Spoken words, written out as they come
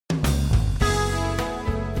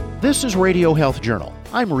This is Radio Health Journal.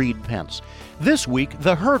 I'm Reed Pence. This week,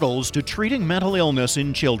 the hurdles to treating mental illness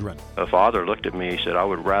in children. A father looked at me, he said, I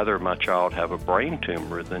would rather my child have a brain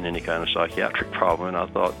tumor than any kind of psychiatric problem. And I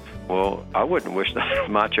thought, well, I wouldn't wish that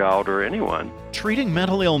on my child or anyone. Treating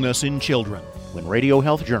mental illness in children, when Radio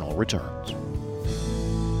Health Journal returns.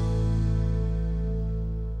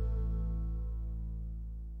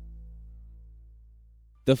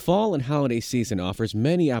 The fall and holiday season offers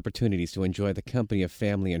many opportunities to enjoy the company of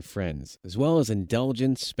family and friends, as well as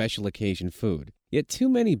indulgent, special occasion food. Yet too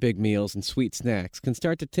many big meals and sweet snacks can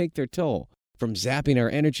start to take their toll, from zapping our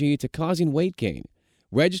energy to causing weight gain.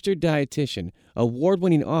 Registered dietitian,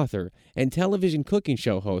 award-winning author, and television cooking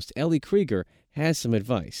show host Ellie Krieger has some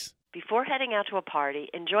advice. Before heading out to a party,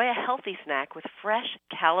 enjoy a healthy snack with fresh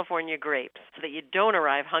California grapes so that you don't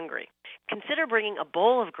arrive hungry. Consider bringing a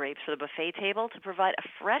bowl of grapes for the buffet table to provide a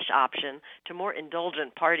fresh option to more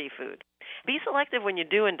indulgent party food. Be selective when you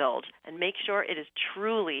do indulge and make sure it is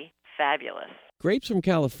truly fabulous. Grapes from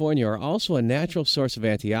California are also a natural source of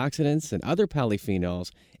antioxidants and other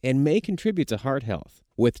polyphenols and may contribute to heart health.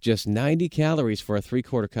 With just 90 calories for a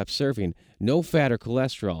 3/4 cup serving, no fat or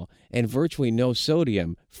cholesterol, and virtually no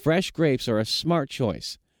sodium, fresh grapes are a smart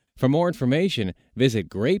choice. For more information, visit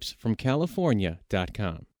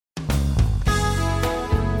grapesfromcalifornia.com.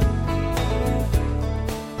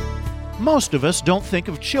 Most of us don't think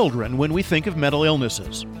of children when we think of mental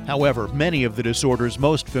illnesses. However, many of the disorders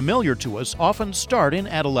most familiar to us often start in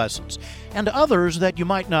adolescence, and others that you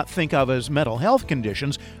might not think of as mental health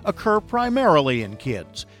conditions occur primarily in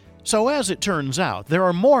kids. So as it turns out, there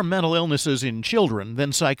are more mental illnesses in children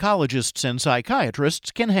than psychologists and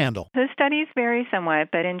psychiatrists can handle. The studies vary somewhat,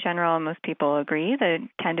 but in general, most people agree that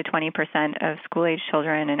 10 to 20% of school-age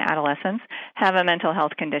children and adolescents have a mental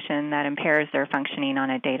health condition that impairs their functioning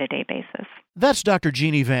on a day-to-day basis. That's Dr.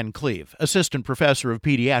 Jeannie Van Cleve, Assistant Professor of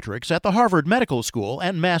Pediatrics at the Harvard Medical School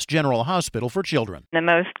and Mass General Hospital for Children. The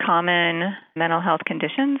most common mental health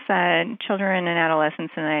conditions that children and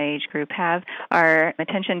adolescents in that age group have are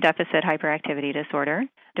attention deficit hyperactivity disorder,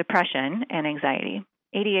 depression, and anxiety.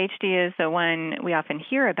 ADHD is the one we often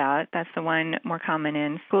hear about. That's the one more common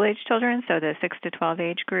in school-age children, so the 6 to 12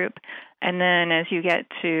 age group. And then as you get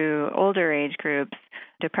to older age groups,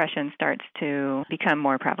 depression starts to become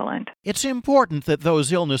more prevalent. It's important that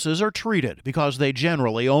those illnesses are treated because they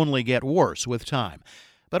generally only get worse with time.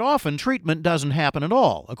 But often treatment doesn't happen at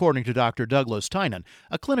all, according to Dr. Douglas Tynan,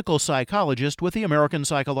 a clinical psychologist with the American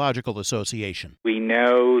Psychological Association. We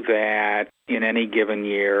know that in any given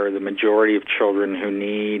year, the majority of children who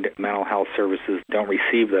need mental health services don't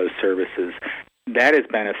receive those services. That has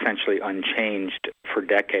been essentially unchanged for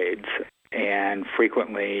decades, and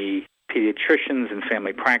frequently pediatricians and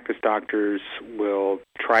family practice doctors will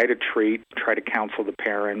try to treat, try to counsel the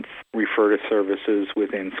parents, refer to services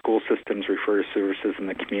within school systems, refer to services in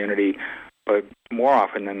the community. But more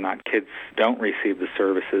often than not, kids don't receive the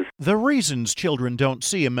services. The reasons children don't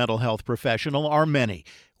see a mental health professional are many.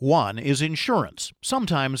 One is insurance.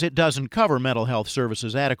 Sometimes it doesn't cover mental health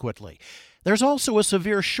services adequately. There's also a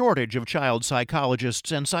severe shortage of child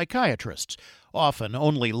psychologists and psychiatrists. Often,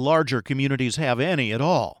 only larger communities have any at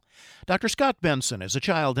all. Dr. Scott Benson is a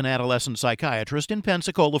child and adolescent psychiatrist in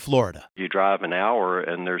Pensacola, Florida. You drive an hour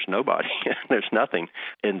and there's nobody, there's nothing.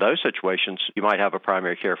 In those situations, you might have a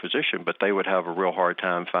primary care physician, but they would have a real hard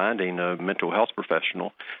time finding a mental health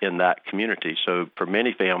professional in that community. So for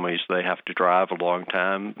many families, they have to drive a long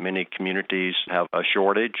time. Many communities have a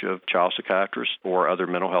shortage of child psychiatrists or other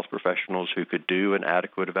mental health professionals who could do an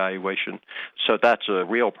adequate evaluation. So that's a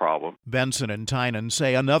real problem. Benson and Tynan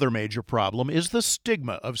say another major problem is the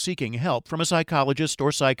stigma of seeking help from a psychologist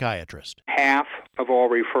or psychiatrist. Half of all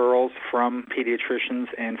referrals from pediatricians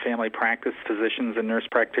and family practice physicians and nurse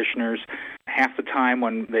practitioners, half the time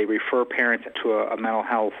when they refer parents to a mental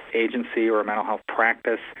health agency or a mental health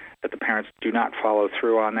practice, that the parents do not follow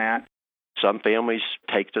through on that. Some families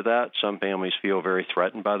take to that. Some families feel very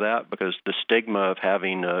threatened by that because the stigma of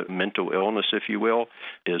having a mental illness, if you will,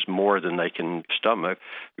 is more than they can stomach.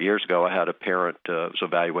 Years ago, I had a parent was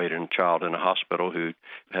evaluating a child in a hospital who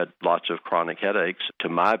had lots of chronic headaches. To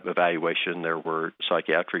my evaluation, there were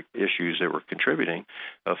psychiatric issues that were contributing.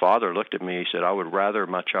 A father looked at me, he said, I would rather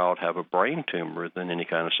my child have a brain tumor than any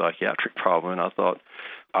kind of psychiatric problem. And I thought,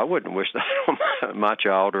 I wouldn't wish that on my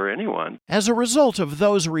child or anyone. As a result of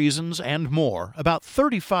those reasons and more, about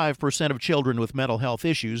 35% of children with mental health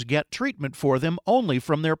issues get treatment for them only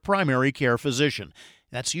from their primary care physician.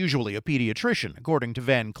 That's usually a pediatrician, according to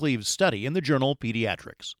Van Cleve's study in the journal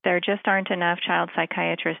Pediatrics. There just aren't enough child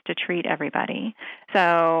psychiatrists to treat everybody.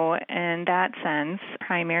 So in that sense,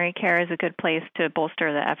 primary care is a good place to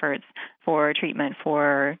bolster the efforts for treatment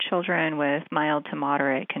for children with mild to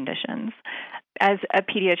moderate conditions. As a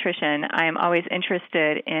pediatrician, I am always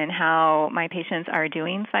interested in how my patients are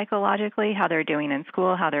doing psychologically, how they're doing in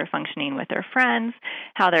school, how they're functioning with their friends,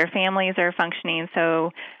 how their families are functioning.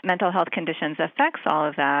 So mental health conditions affects all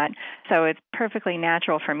of that. So it's perfectly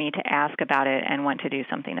natural for me to ask about it and want to do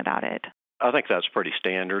something about it. I think that's pretty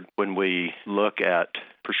standard. When we look at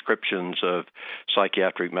prescriptions of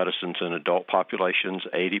psychiatric medicines in adult populations,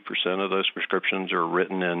 80% of those prescriptions are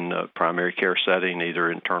written in a primary care setting,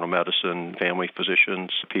 either internal medicine, family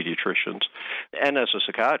physicians, pediatricians. And as a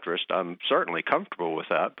psychiatrist, I'm certainly comfortable with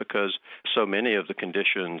that because so many of the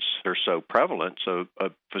conditions are so prevalent. So a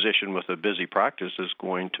physician with a busy practice is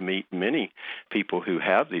going to meet many people who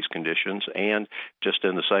have these conditions. And just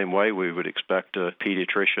in the same way, we would expect a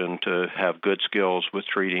pediatrician to have good skills with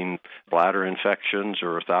treating bladder infections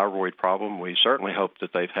or a thyroid problem. We certainly hope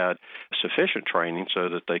that they've had sufficient training so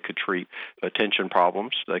that they could treat attention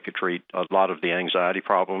problems. They could treat a lot of the anxiety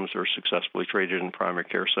problems that are successfully treated in primary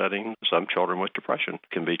care setting. Some children with depression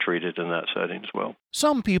can be treated in that setting as well.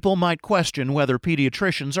 Some people might question whether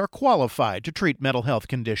pediatricians are qualified to treat mental health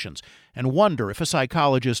conditions and wonder if a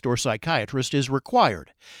psychologist or psychiatrist is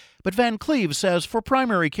required. But Van Cleve says for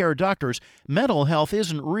primary care doctors, mental health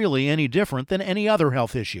isn't really any different than any other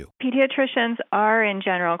health issue. Pediatricians are in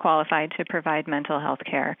general qualified to provide mental health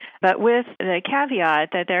care, but with the caveat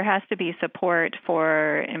that there has to be support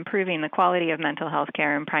for improving the quality of mental health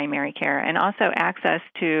care in primary care and also access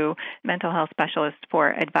to mental health specialists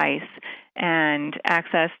for advice and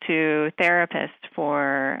access to therapists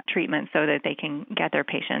for treatment so that they can get their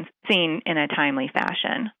patients seen in a timely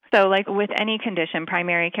fashion. So like with any condition,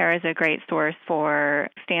 primary care is a great source for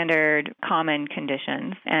standard common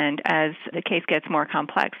conditions. And as the case gets more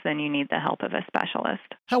complex, then you need the help of a specialist.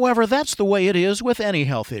 However, that's the way it is with any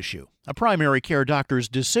health issue. A primary care doctor's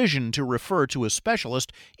decision to refer to a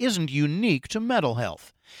specialist isn't unique to mental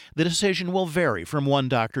health. The decision will vary from one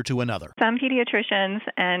doctor to another. Some pediatricians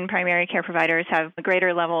and primary care providers have a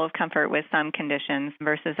greater level of comfort with some conditions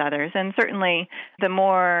versus others. And certainly, the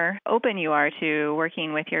more open you are to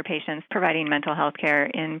working with your patients providing mental health care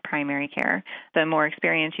in primary care, the more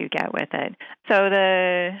experience you get with it. So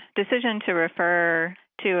the decision to refer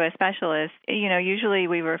to a specialist, usually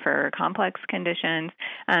we refer complex conditions,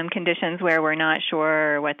 conditions where we're not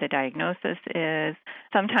sure what the diagnosis is.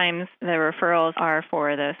 Sometimes the referrals are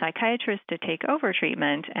for the psychiatrist to take over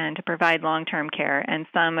treatment and to provide long-term care, and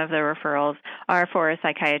some of the referrals are for a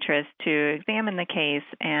psychiatrist to examine the case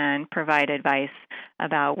and provide advice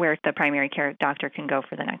about where the primary care doctor can go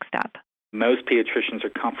for the next step. Most pediatricians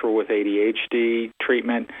are comfortable with ADHD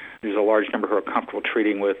treatment. There's a large number who are comfortable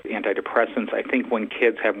treating with antidepressants. I think when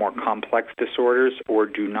kids have more complex disorders or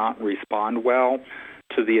do not respond well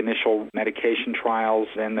to the initial medication trials,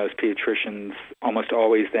 then those pediatricians almost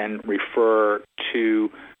always then refer to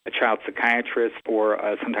a child psychiatrist or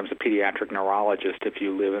sometimes a pediatric neurologist if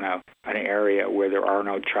you live in an area where there are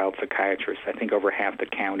no child psychiatrists. I think over half the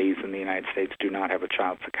counties in the United States do not have a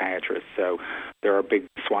child psychiatrist. So there are big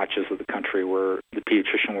swatches of the country where the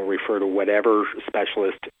pediatrician will refer to whatever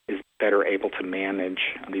specialist is better able to manage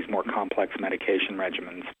these more complex medication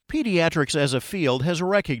regimens. Pediatrics as a field has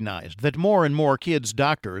recognized that more and more kids'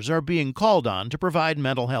 doctors are being called on to provide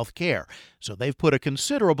mental health care, so they've put a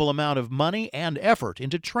considerable amount of money and effort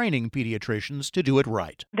into training pediatricians to do it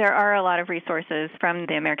right. There are a lot of resources from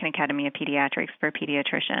the American Academy of Pediatrics for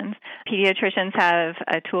pediatricians. Pediatricians have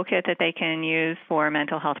a toolkit that they can use for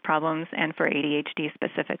mental health problems and for ADHD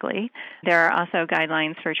specifically. There are also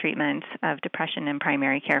guidelines for treatment of depression in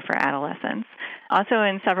primary care for adolescents. Also,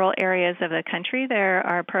 in several areas of the country, there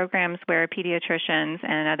are programs where pediatricians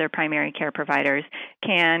and other primary care providers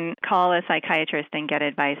can call a psychiatrist and get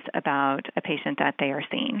advice about a patient that they are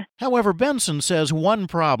seeing. However, Benson says one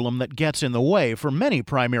problem that gets in the way for many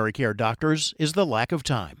primary care doctors is the lack of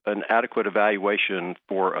time. An adequate evaluation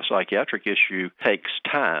for a psychiatric issue takes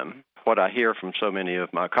time. What I hear from so many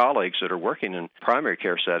of my colleagues that are working in primary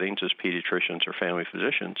care settings as pediatricians or family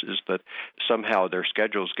physicians is that somehow their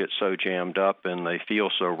schedules get so jammed up and they feel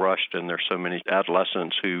so rushed, and there's so many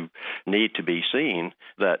adolescents who need to be seen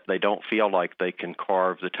that they don't feel like they can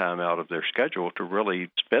carve the time out of their schedule to really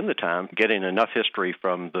spend the time getting enough history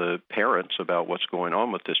from the parents about what's going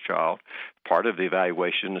on with this child. Part of the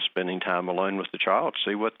evaluation is spending time alone with the child to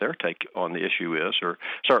see what their take on the issue is, or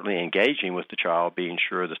certainly engaging with the child, being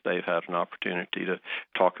sure that they've had an opportunity to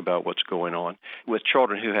talk about what's going on. With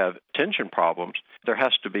children who have attention problems, there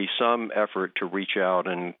has to be some effort to reach out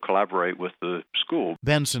and collaborate with the school.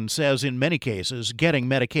 Benson says in many cases, getting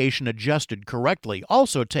medication adjusted correctly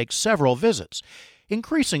also takes several visits.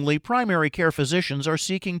 Increasingly, primary care physicians are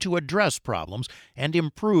seeking to address problems and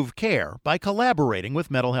improve care by collaborating with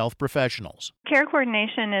mental health professionals. Care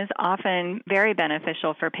coordination is often very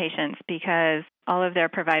beneficial for patients because all of their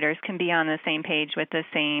providers can be on the same page with the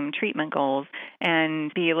same treatment goals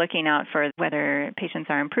and be looking out for whether patients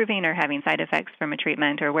are improving or having side effects from a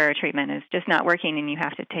treatment or where a treatment is just not working and you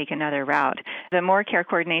have to take another route. The more care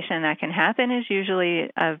coordination that can happen is usually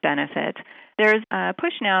of benefit. There's a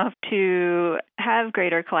push now to have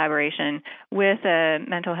greater collaboration with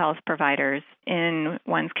mental health providers in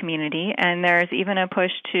one's community, and there's even a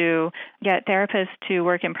push to get therapists to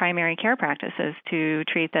work in primary care practices to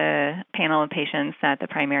treat the panel of patients that the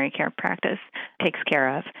primary care practice takes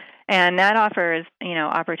care of. And that offers,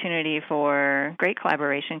 opportunity for great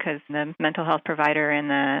collaboration because the mental health provider and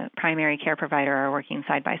the primary care provider are working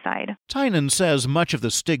side by side. Tynan says much of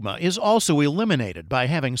the stigma is also eliminated by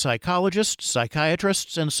having psychologists,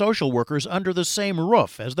 psychiatrists, and social workers under the same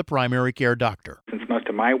roof as the primary care doctor. Since most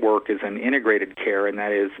of my work is in integrated care, and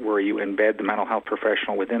that is where you embed the mental health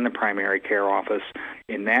professional within the primary care office,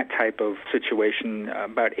 in that type of situation,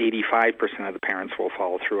 about 85% of the parents will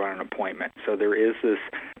follow through on an appointment. So there is this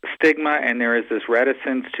stigma and there is this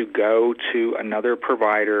reticence to go to another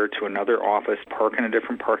provider, to another office, park in a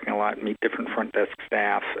different parking lot, meet different front desk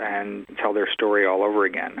staff, and tell their story all over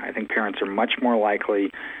again. I think parents are much more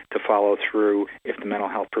likely to follow through if the mental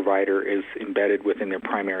health provider is embedded within their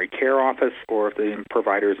primary care office or if the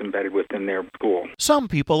provider is embedded within their school. Some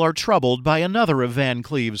people are troubled by another of Van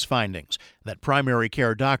Cleve's findings, that primary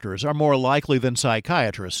care doctors are more likely than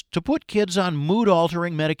psychiatrists to put kids on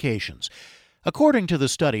mood-altering medications. According to the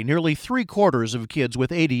study, nearly 3/4 of kids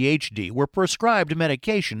with ADHD were prescribed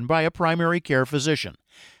medication by a primary care physician.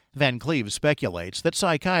 Van Cleve speculates that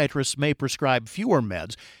psychiatrists may prescribe fewer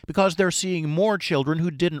meds because they're seeing more children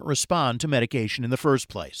who didn't respond to medication in the first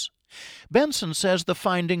place. Benson says the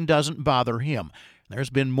finding doesn't bother him. There's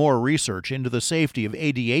been more research into the safety of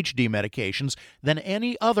ADHD medications than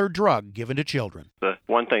any other drug given to children. The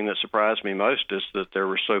one thing that surprised me most is that there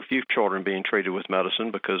were so few children being treated with medicine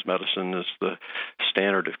because medicine is the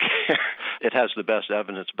standard of care. It has the best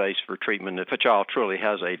evidence base for treatment. If a child truly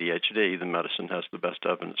has ADHD, then medicine has the best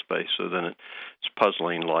evidence base. So then it's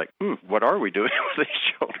puzzling, like, what are we doing with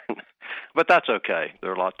these children? But that's okay.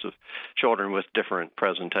 There are lots of children with different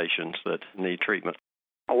presentations that need treatment.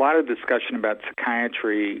 A lot of discussion about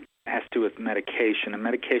psychiatry has to do with medication, and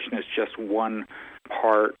medication is just one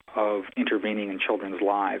part of intervening in children's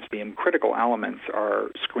lives. The critical elements are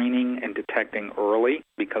screening and detecting early,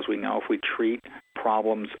 because we know if we treat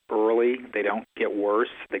problems early, they don't get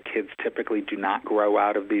worse. The kids typically do not grow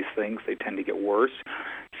out of these things. They tend to get worse.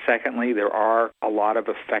 Secondly, there are a lot of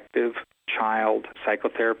effective child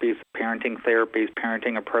psychotherapies,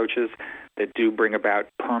 parenting approaches that do bring about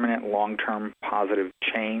permanent, long-term positive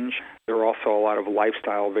change. There are also a lot of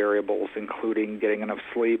lifestyle variables, including getting enough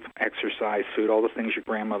sleep, exercise, food, all the things your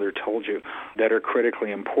grandmother told you, that are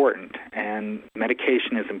critically important. And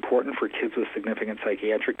medication is important for kids with significant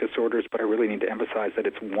psychiatric disorders, but I really need to emphasize that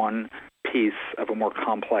it's one piece of a more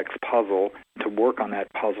complex puzzle. To work on that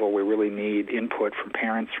puzzle, we really need input from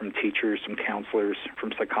parents, from teachers, from counselors,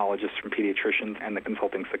 from psychologists, from pediatricians, and the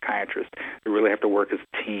consulting psychiatrist. We really have to work as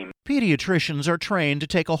a team. Pediatricians are trained to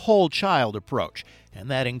take a whole child approach, and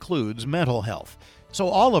that includes mental health. So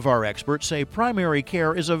all of our experts say primary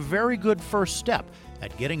care is a very good first step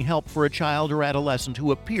at getting help for a child or adolescent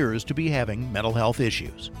who appears to be having mental health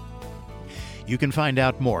issues. You can find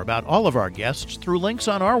out more about all of our guests through links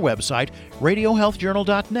on our website,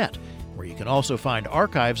 radiohealthjournal.net, where you can also find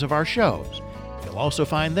archives of our shows. You'll also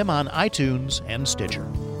find them on iTunes and Stitcher.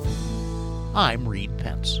 I'm Reed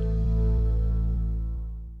Pence.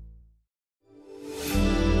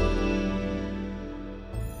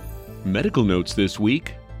 Medical notes this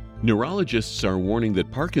week. Neurologists are warning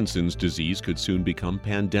that Parkinson's disease could soon become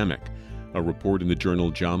pandemic. A report in the journal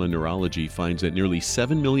JAMA Neurology finds that nearly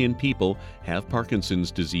 7 million people have Parkinson's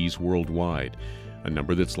disease worldwide, a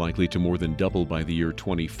number that's likely to more than double by the year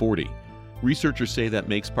 2040. Researchers say that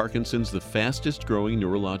makes Parkinson's the fastest growing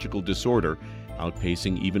neurological disorder,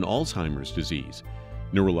 outpacing even Alzheimer's disease.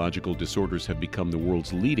 Neurological disorders have become the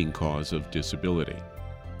world's leading cause of disability.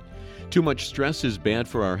 Too much stress is bad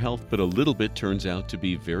for our health, but a little bit turns out to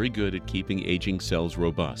be very good at keeping aging cells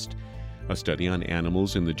robust. A study on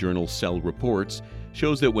animals in the journal Cell Reports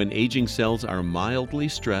shows that when aging cells are mildly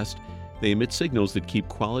stressed, they emit signals that keep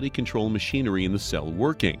quality control machinery in the cell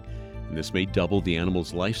working. and this may double the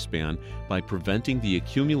animal's lifespan by preventing the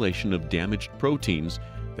accumulation of damaged proteins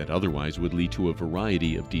that otherwise would lead to a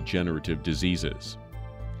variety of degenerative diseases.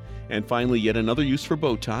 And finally, yet another use for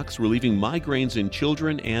Botox, relieving migraines in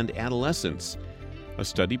children and adolescents. A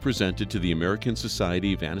study presented to the American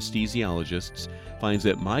Society of Anesthesiologists finds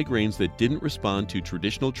that migraines that didn't respond to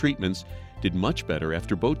traditional treatments did much better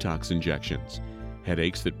after Botox injections.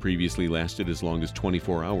 Headaches that previously lasted as long as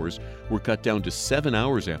 24 hours were cut down to 7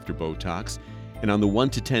 hours after Botox, and on the 1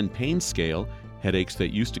 to 10 pain scale, headaches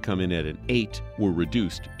that used to come in at an 8 were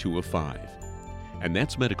reduced to a 5. And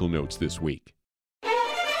that's Medical Notes this week.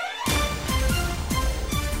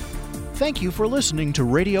 Thank you for listening to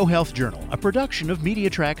Radio Health Journal, a production of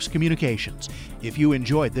MediaTrax Communications. If you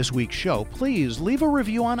enjoyed this week's show, please leave a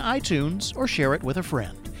review on iTunes or share it with a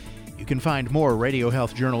friend. You can find more Radio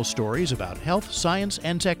Health Journal stories about health, science,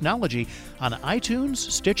 and technology on iTunes,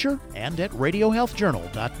 Stitcher, and at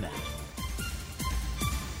radiohealthjournal.net.